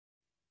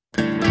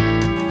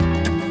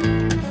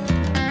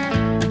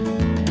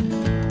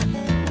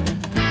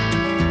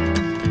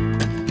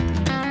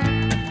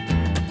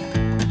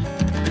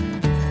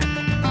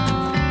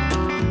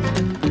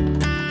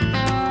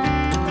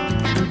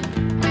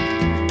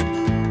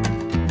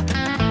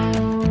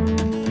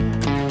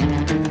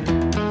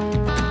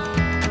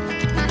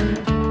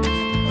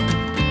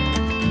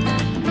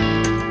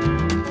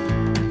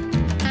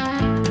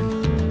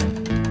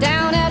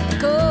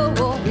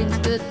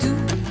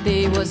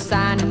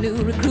new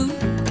recruit.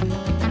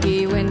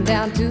 He went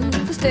down to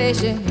the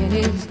station in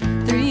his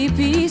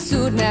three-piece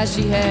suit. Now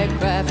she had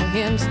cried for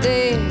him to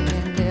stay,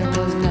 and there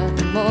was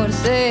nothing more to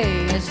say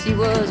as she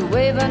was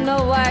waving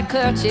a white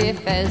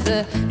kerchief as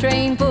the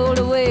train pulled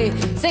away,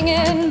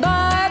 singing,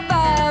 bye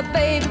bye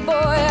baby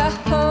boy, I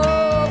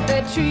hope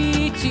they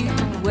treat you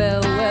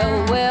well,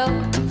 well, well.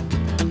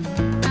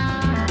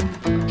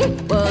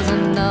 It was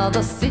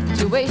another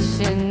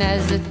situation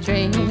as the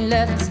train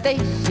left the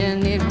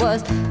station. It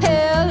was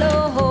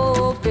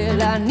hello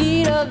Bill, I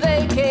need a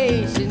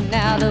vacation.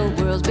 Now the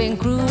world's been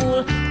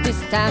cruel,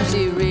 this time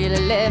she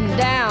really let me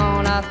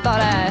down. I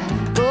thought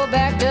I'd go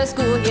back to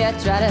school, yeah,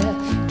 try to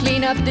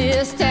clean up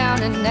this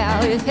town. And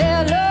now it's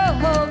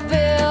hello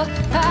Bill,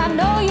 I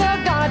know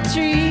you're gonna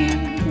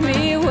treat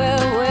me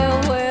well,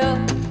 well, well.